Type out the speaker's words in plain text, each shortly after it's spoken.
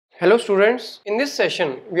Hello students, in this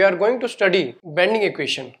session we are going to study bending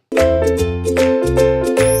equation.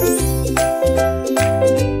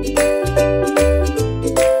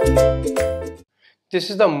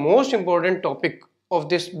 This is the most important topic of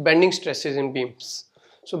this bending stresses in beams.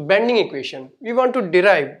 So bending equation, we want to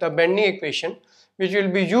derive the bending equation which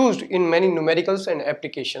will be used in many numericals and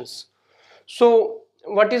applications. So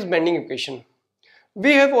what is bending equation?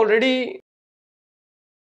 We have already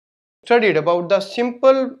studied about the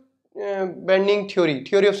simple bending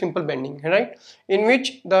theory of simple bending, right, in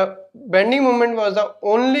which the bending moment was the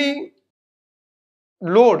only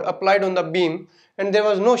load applied on the beam and there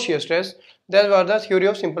was no shear stress. That was the theory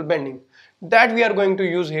of simple bending that we are going to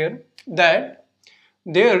use here. That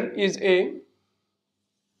there is a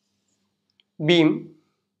beam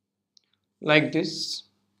like this.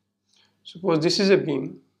 Suppose this is a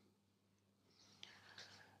beam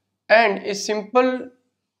and a simple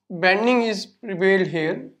bending is prevailed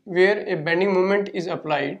here, where a bending moment is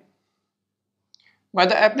applied. By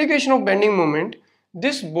the application of bending moment,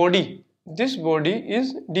 this body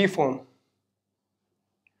is deformed.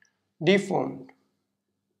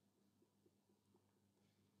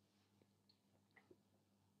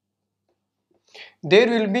 There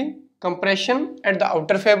will be compression at the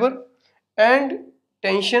outer fiber and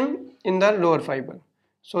tension in the lower fiber.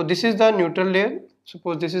 So this is the neutral layer.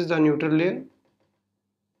 Suppose this is the neutral layer.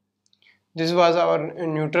 This was our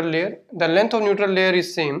neutral layer. The length of neutral layer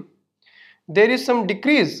is same. There is some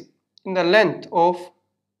decrease in the length of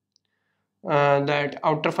that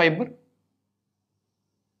outer fiber.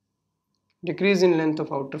 Decrease in length of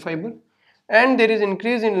outer fiber, and there is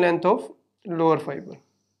increase in length of lower fiber.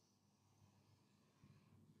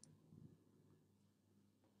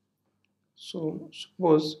 So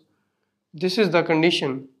suppose this is the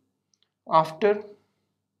condition after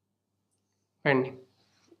bending.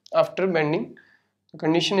 After bending, the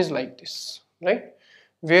condition is like this, right,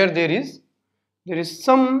 where there is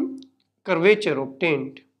some curvature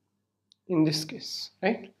obtained in this case,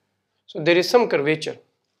 right. So there is some curvature,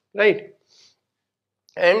 right,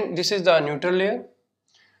 and this is the neutral layer.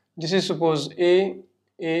 This is suppose A,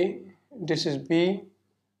 this is B,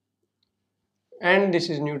 and this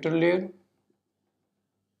is neutral layer.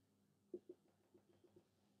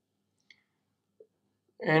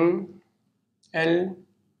 N, L,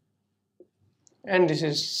 and this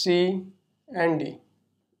is C and D.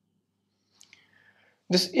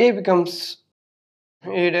 This A becomes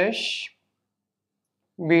A dash,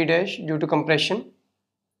 B dash due to compression,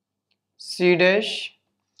 C dash,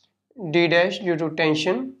 D dash due to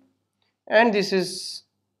tension, and this is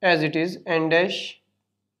as it is N dash,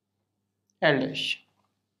 L dash.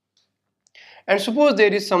 And suppose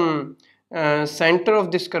there is some center of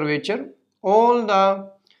this curvature. All the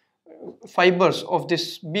fibers of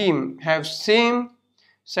this beam have same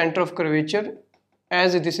center of curvature,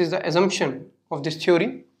 as this is the assumption of this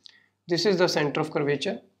theory. This is the center of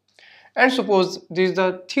curvature, and suppose this is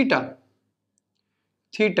the theta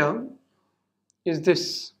is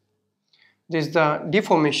this is the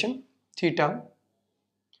deformation theta,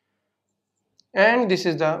 and this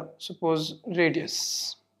is the suppose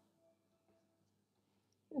radius.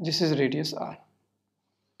 This is radius r.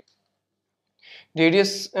 This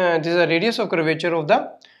is the radius of curvature of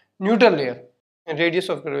the neutral layer, and radius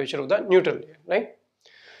of curvature of the neutral layer, right.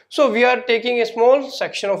 So we are taking a small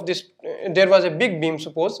section of this. There was a big beam,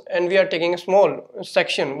 suppose, and we are taking a small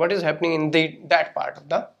section. What is happening in that part of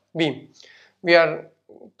the beam? We are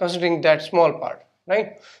considering that small part,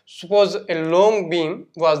 right. Suppose a long beam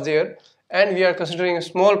was there and we are considering a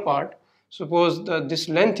small part. Suppose this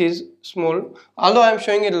length is small, although I am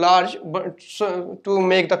showing it large, but so to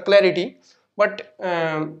make the clarity. But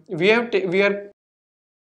we are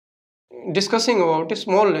discussing about a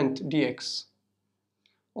small length dx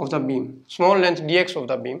of the beam. Small length dx of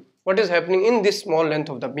the beam. What is happening in this small length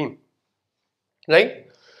of the beam, right?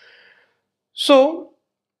 So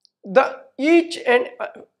each and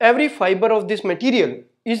every fiber of this material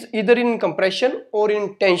is either in compression or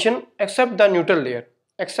in tension, except the neutral layer.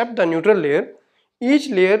 Each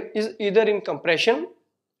layer is either in compression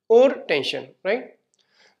or tension, right?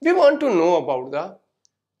 We want to know about the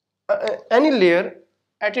any layer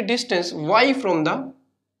at a distance y from the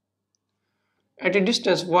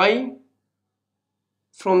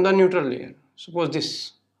neutral layer. Suppose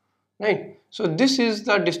this, right. So this is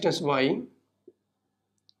the distance y.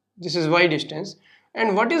 This is y distance,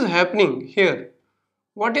 and what is happening here?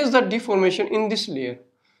 What is the deformation in this layer?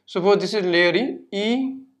 Suppose this is layer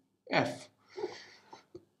EF.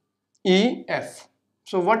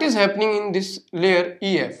 So what is happening in this layer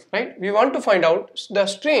EF, right? We want to find out the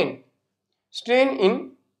strain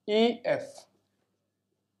in EF.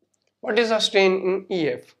 What is the strain in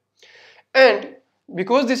EF? And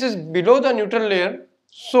because this is below the neutral layer,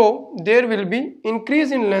 so there will be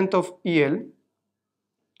increase in length of EL.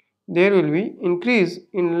 There will be increase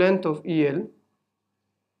in length of EL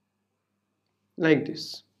like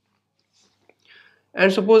this.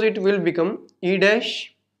 And suppose it will become E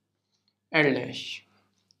dash L dash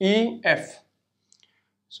EF.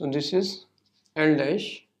 So this is L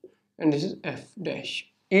dash and this is F dash,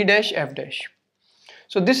 E dash F dash.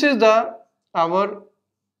 So this is the our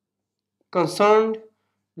concerned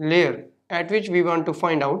layer at which we want to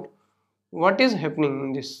find out what is happening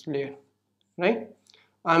in this layer, right?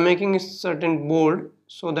 I am making a certain bold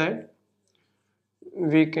so that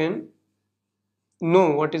we can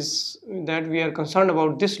know what is that we are concerned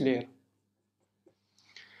about this layer,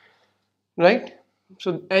 right?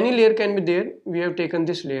 So any layer can be there. We have taken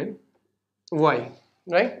this layer Y,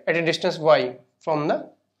 right, at a distance Y from the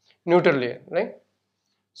neutral layer, right?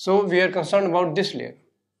 So we are concerned about this layer.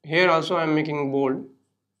 Here also I am making bold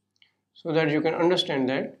so that you can understand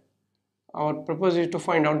that our purpose is to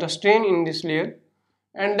find out the strain in this layer,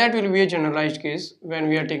 and that will be a generalized case when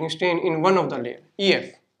we are taking strain in one of the layer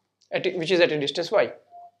EF which is at a distance Y.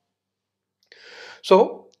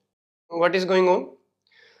 So what is going on?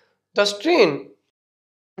 The strain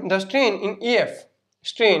in EF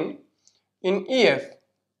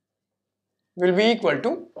will be equal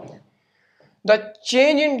to the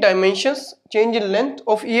change in dimensions, change in length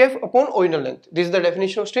of EF upon original length. This is the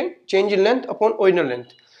definition of strain, change in length upon original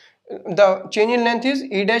length. The change in length is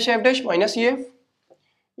E dash F dash minus EF,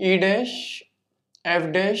 E dash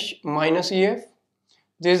F dash minus EF.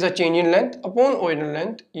 This is the change in length upon original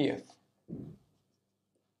length EF.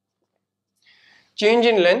 Change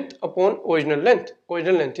in length upon original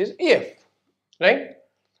length is EF, right?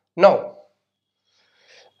 Now,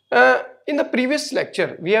 in the previous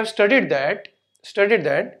lecture we have studied that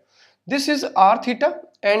this is r theta,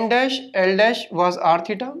 n dash L dash was r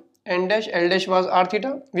theta, n dash L dash was r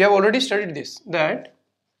theta. We have already studied this, that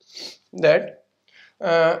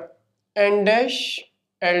n dash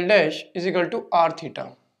L dash is equal to r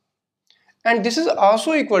theta, and this is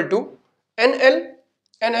also equal to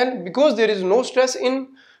NL because there is no stress in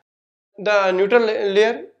the neutral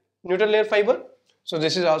layer fiber, so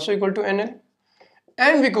this is also equal to NL.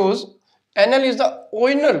 And because NL is the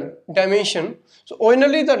original dimension, so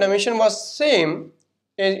originally the dimension was same,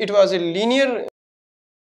 it was a linear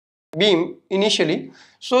beam initially,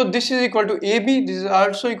 so this is equal to AB, this is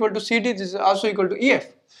also equal to CD, this is also equal to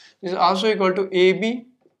EF, this is also equal to AB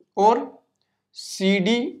or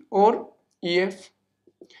CD or EF.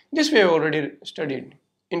 This we have already studied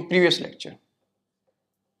in previous lecture.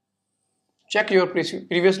 Check your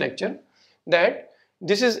previous lecture that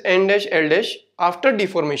this is N dash L dash after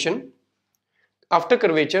deformation, after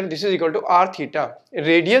curvature, this is equal to r theta,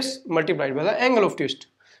 radius multiplied by the angle of twist.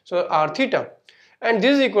 So r theta, and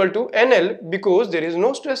this is equal to NL because there is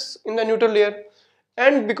no stress in the neutral layer,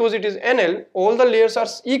 and because it is NL, all the layers are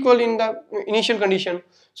equal in the initial condition.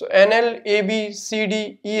 So NL, AB,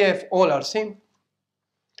 CD, EF all are same,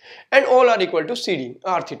 and all are equal to CD,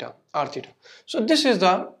 r theta. So this is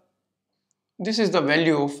the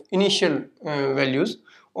value of initial values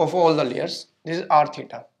of all the layers. This is r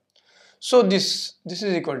theta. So this is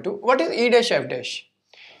equal to, what is E dash F dash?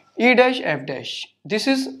 E dash F dash, this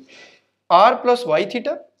is r plus y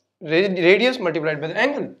theta, radius multiplied by the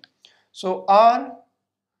angle. So r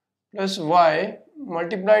plus y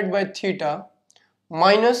multiplied by theta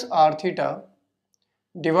minus r theta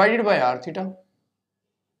divided by r theta.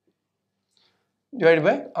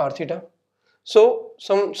 So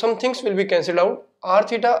some things will be cancelled out. R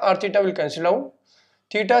theta will cancel out.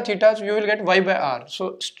 Theta, so you will get y by r.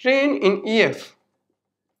 So strain in EF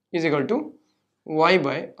is equal to y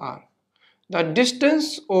by r. The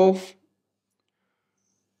distance of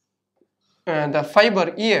the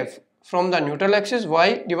fiber EF from the neutral axis,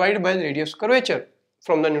 y divided by the radius curvature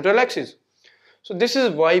from the neutral axis. So this is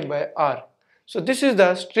y by r. So this is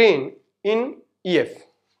the strain in EF.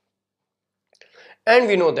 And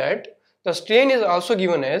we know that the strain can also be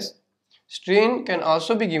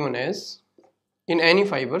given as in any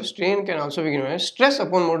fiber, strain can also be given as stress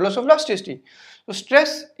upon modulus of elasticity. So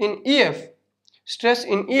stress in EF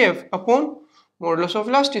upon modulus of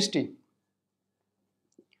elasticity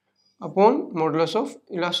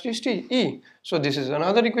E. So this is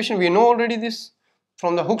another equation. We know already this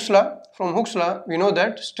from the Hooke's law. From Hooke's law we know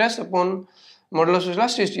that stress upon modulus of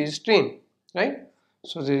elasticity is strain, right?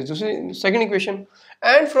 So this is the second equation.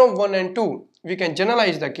 And from 1 and 2 we can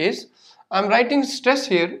generalize the case. I am writing stress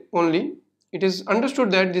here only. It is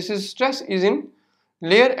understood that this is stress is in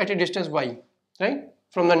layer at a distance y, right,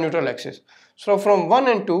 from the neutral axis. So from 1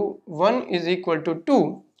 and 2, 1 is equal to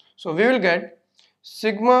 2. So we will get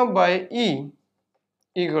sigma by E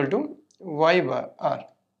equal to y by r,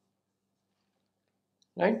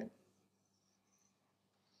 right?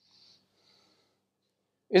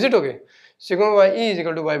 Is it okay? Sigma by E is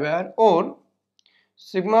equal to y by r, or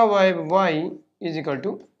sigma by y is equal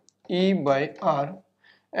to E by r,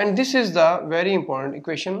 and this is the very important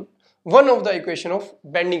equation, one of the equation of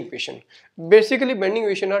bending equation. Basically bending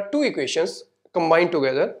equation are two equations combined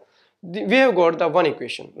together. We have got the one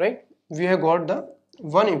equation, right? We have got the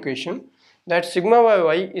one equation, that sigma by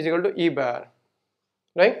y is equal to E by r,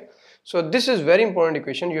 right? So this is very important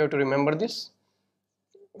equation, you have to remember this.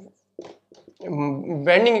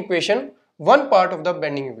 Bending equation, one part of the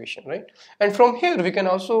bending equation, right? And from here we can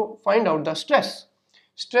also find out the stress.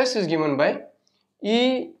 Stress is given by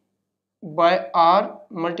E by r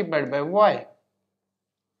multiplied by y.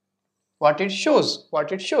 What it shows?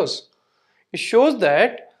 It shows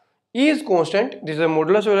that E is constant, this is the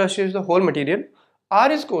modulus of elasticity of the whole material. R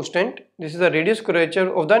is constant, this is the radius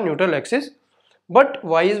curvature of the neutral axis, but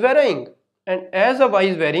y is varying, and as the y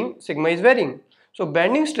is varying, sigma is varying. So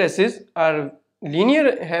bending stresses are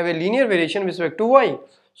linear, have a linear variation with respect to y.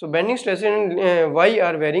 So bending stresses in y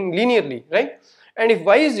are varying linearly, right? And if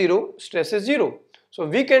y is 0, stress is 0. So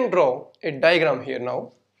we can draw a diagram here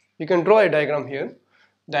now. We can draw a diagram here,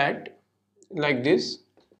 that like this.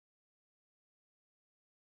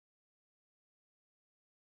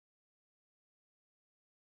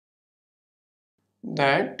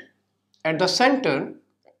 That at the center,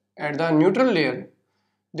 at the neutral layer,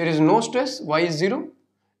 there is no stress, y is 0.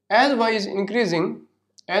 As y is increasing,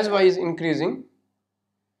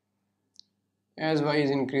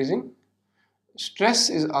 stress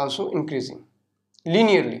is also increasing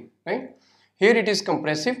linearly, right? Here it is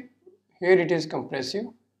compressive,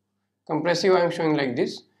 compressive I am showing like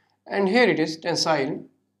this, and here it is tensile,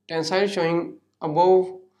 showing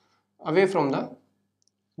above, away from the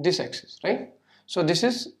this axis, right? So this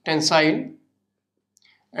is tensile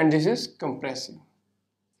and this is compressive,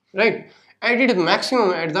 right? And it is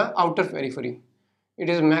maximum at the outer periphery. It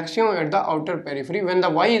is maximum at the outer periphery when the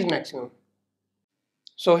y is maximum.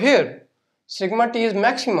 So here sigma t is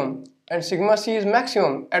maximum and sigma c is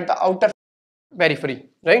maximum at the outer periphery,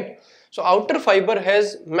 right? So outer fiber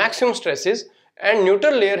has maximum stresses and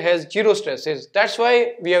neutral layer has zero stresses. That's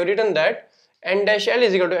why we have written that n dash L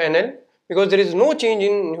is equal to NL, because there is no change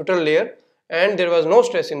in neutral layer and there was no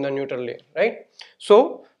stress in the neutral layer, right?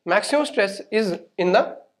 So maximum stress is in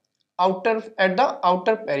the outer, at the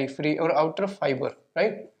outer periphery or outer fiber,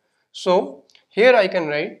 right? So here I can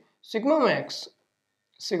write sigma max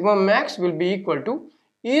will be equal to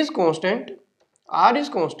E is constant, R is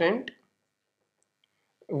constant,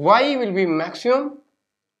 y will be maximum.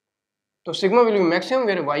 So sigma will be maximum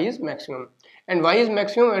where y is maximum, and y is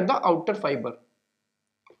maximum at the outer fiber.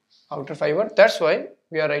 That's why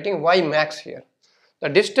we are writing y max here, the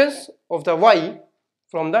distance of the y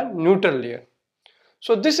from the neutral layer.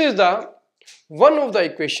 So this is the one of the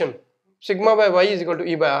equation, sigma by y is equal to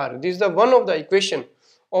E by r. This is the one of the equation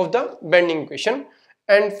of the bending equation,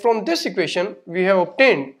 and from this equation we have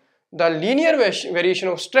obtained the linear variation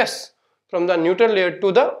of stress from the neutral layer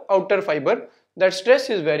to the outer fiber. That stress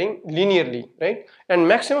is varying linearly, right? And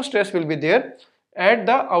maximum stress will be there at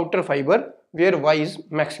the outer fiber where y is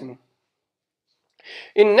maximum.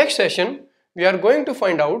 In next session we are going to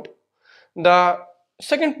find out the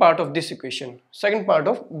second part of this equation, second part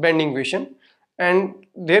of bending equation, and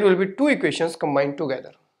there will be two equations combined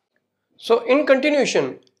together. So in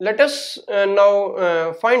continuation, let us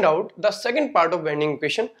now find out the second part of bending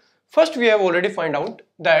equation. First we have already find out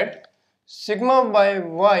that sigma by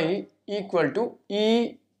y equal to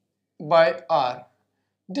E by r.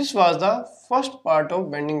 This was the first part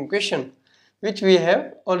of bending equation which we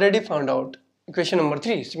have already found out. Equation number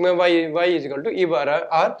 3, sigma by y is equal to E by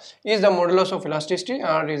r is the modulus of elasticity,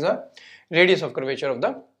 r is the radius of curvature of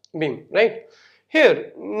the beam, right?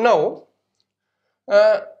 Here now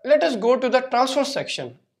let us go to the transverse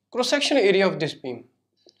section, cross-section area of this beam.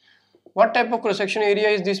 What type of cross-section area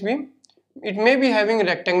is this beam? It may be having a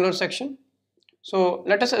rectangular section. So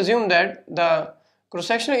let us assume that the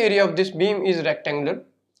cross-section area of this beam is rectangular,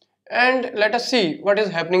 and let us see what is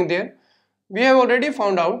happening there. We have already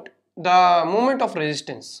found out the moment of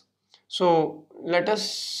resistance. So let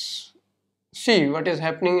us see what is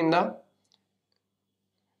happening in the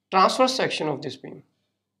transverse section of this beam.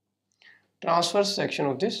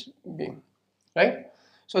 Right?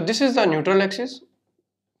 So this is the neutral axis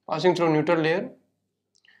passing through neutral layer,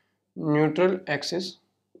 neutral axis,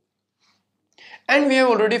 and we have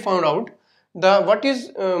already found out the what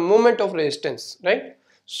is moment of resistance, right?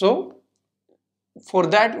 So for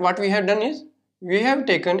that what we have done is we have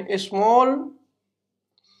taken a small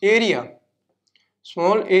area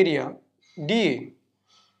dA,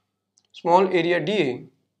 small area dA,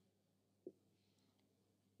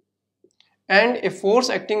 and a force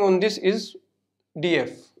acting on this is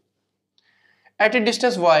dF at a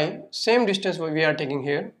distance y, same distance we are taking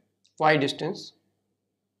here, y distance,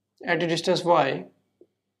 at a distance y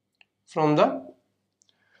from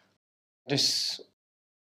this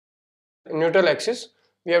neutral axis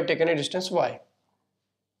we have taken a distance y,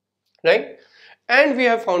 right? And we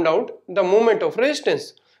have found out the moment of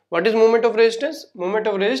resistance. What is moment of resistance? Moment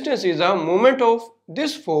of resistance is the moment of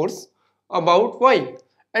this force about y,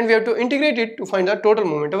 and we have to integrate it to find the total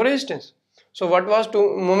moment of resistance. So what was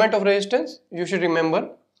moment of resistance? You should remember,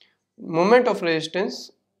 moment of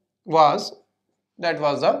resistance was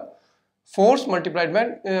the force multiplied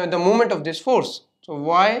by the moment of this force, so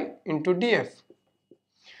y into dF,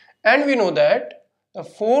 and we know that the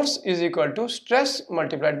force is equal to stress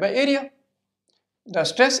multiplied by area. The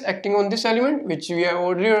stress acting on this element, which we have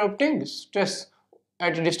already obtained, stress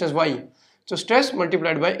at a distance y, so stress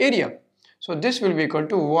multiplied by area, so this will be equal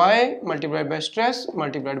to y multiplied by stress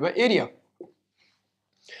multiplied by area.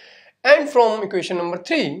 And from equation number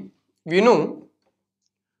 3 we know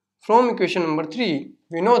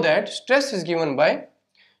that stress is given by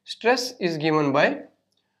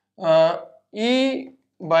E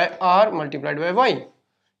by R multiplied by y.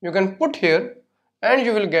 You can put here and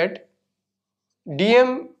you will get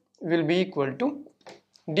dm will be equal to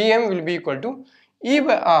E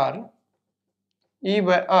by R.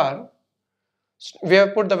 We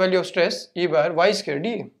have put the value of stress E by R, y square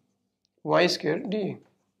dA.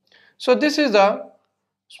 So this is the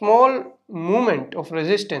small moment of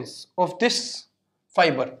resistance of this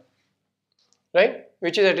fiber, right,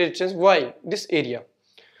 which is at a distance y, this area,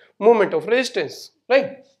 moment of resistance,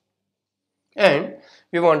 right? And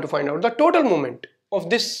we want to find out the total moment of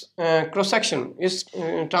this cross section is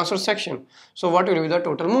transverse section. So what will be the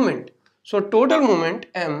total moment? So total moment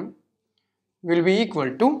m will be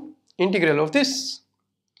equal to integral of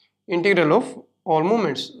all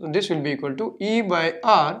moments. So this will be equal to E by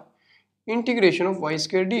R integration of y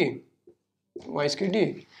square dA.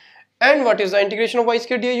 And what is the integration of y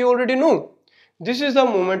square dA? You already know. This is the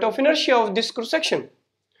moment of inertia of this cross section.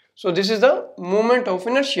 So this is the moment of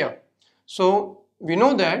inertia. So we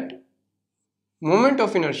know that moment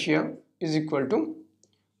of inertia is equal to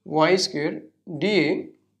y square dA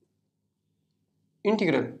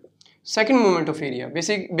integral second moment of area.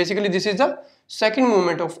 Basically this is the second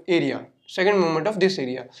moment of this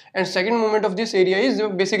area, and second moment of this area is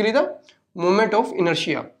basically the moment of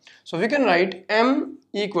inertia. So we can write m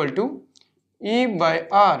equal to E by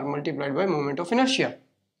R multiplied by moment of inertia,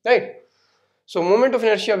 right? So moment of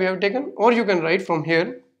inertia we have taken, or you can write from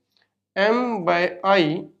here m by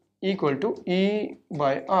I equal to E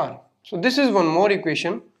by R. So this is one more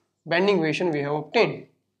equation, bending equation we have obtained,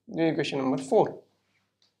 the equation number 4.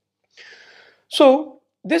 So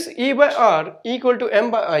this E by R equal to m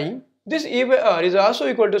by I, this E by R is also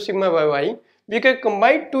equal to sigma by y. We can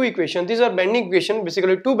combine two equations. These are bending equations,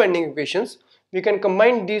 basically two bending equations. We can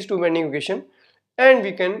combine these two bending equations and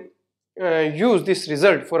we can use this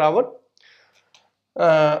result for our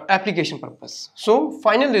application purpose. So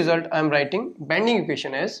final result I am writing bending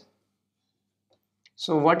equation as,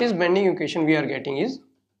 so what is bending equation we are getting is,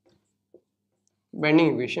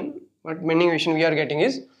 bending equation we are getting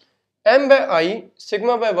is m by I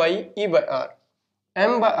sigma by y E by R.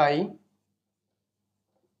 M by I,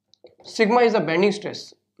 sigma is the bending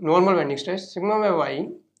stress, normal bending stress, sigma by y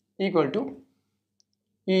equal to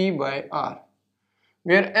E by R,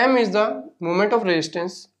 where m is the moment of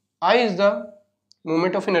resistance, I is the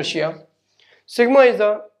moment of inertia, sigma is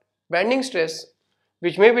the bending stress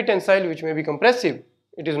which may be tensile, which may be compressive,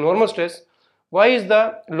 it is normal stress, y is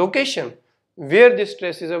the location where this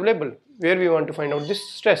stress is available, where we want to find out this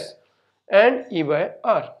stress, and E by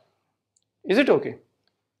R. Is it okay?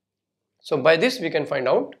 So by this we can find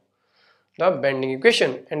out the bending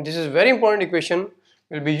equation, and this is very important equation,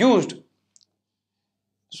 will be used.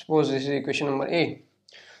 Suppose this is equation number A.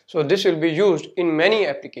 So this will be used in many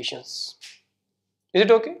applications. Is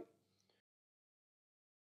it okay?